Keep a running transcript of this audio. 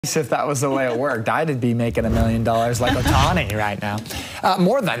If that was the way it worked, I'd be making $1 million like Otani right now.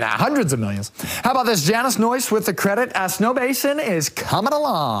 More than that, hundreds of millions. How about this? Janice Noyce with the credit. Snow Basin is coming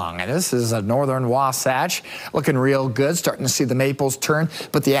along. This is a northern Wasatch, looking real good, starting to see the maples turn,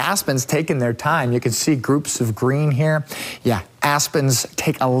 but the aspens taking their time. You can see groups of green here. Yeah, aspens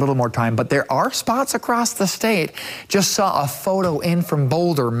take a little more time, but there are spots across the state. Just saw a photo in from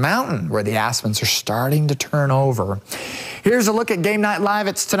Boulder Mountain where the aspens are starting to turn over. Here's a look at Game Night Live.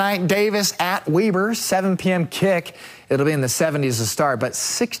 It's tonight, Davis at Weber, 7 p.m. kick. It'll be in the 70s to start, but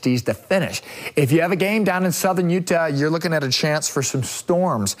 60s to finish. If you have a game down in southern Utah, you're looking at a chance for some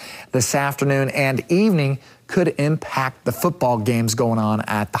storms this afternoon and evening. Could impact the football games going on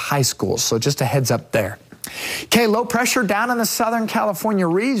at the high schools. So just a heads up there. Okay, low pressure down in the Southern California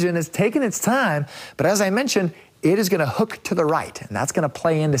region is taking its time, but as I mentioned, it is going to hook to the right, and that's going to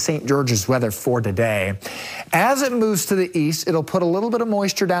play into St. George's weather for today. As it moves to the east, it'll put a little bit of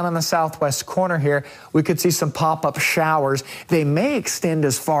moisture down in the southwest corner here. We could see some pop-up showers. They may extend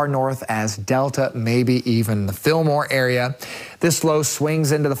as far north as Delta, maybe even the Fillmore area. This low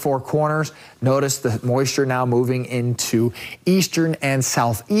swings into the Four Corners. Notice the moisture now moving into eastern and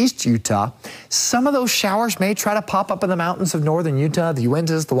southeast Utah. Some of those showers may try to pop up in the mountains of northern Utah, the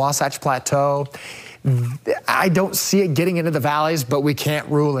Uintas, the Wasatch Plateau. I don't see it getting into the valleys, but we can't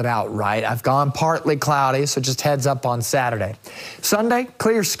rule it out, right? I've gone partly cloudy, so just heads up on Saturday. Sunday,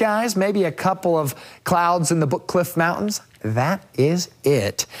 clear skies, maybe a couple of clouds in the Book Cliff Mountains. That is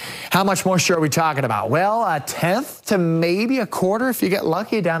it. How much moisture are we talking about? Well, a tenth to maybe a quarter if you get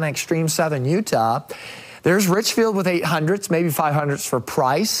lucky down in extreme southern Utah. There's Richfield with 800s, maybe 500s for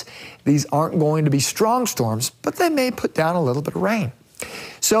Price. These aren't going to be strong storms, but they may put down a little bit of rain.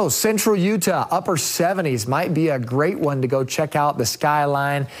 So central Utah, upper 70s might be a great one to go check out the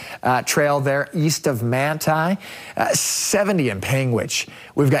Skyline Trail there east of Manti. 70 in Panguitch.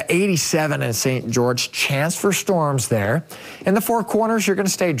 We've got 87 in St. George. Chance for storms there. In the Four Corners, you're going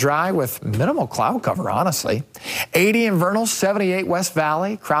to stay dry with minimal cloud cover, honestly. 80 in Vernal, 78 West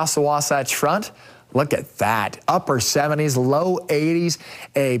Valley, across the Wasatch Front. Look at that. Upper 70s, low 80s.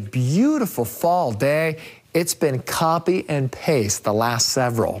 A beautiful fall day. It's been copy and paste the last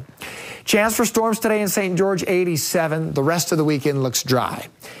several. Chance for storms today in St. George, 87. The rest of the weekend looks dry.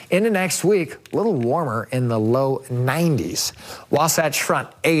 Into next week, a little warmer in the low 90s. Wasatch Front,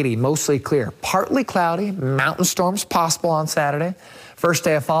 80, mostly clear. Partly cloudy, mountain storms possible on Saturday. First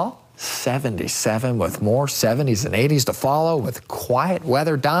day of fall, 77 with more 70s and 80s to follow with quiet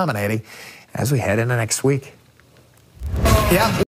weather dominating as we head into next week. Yeah.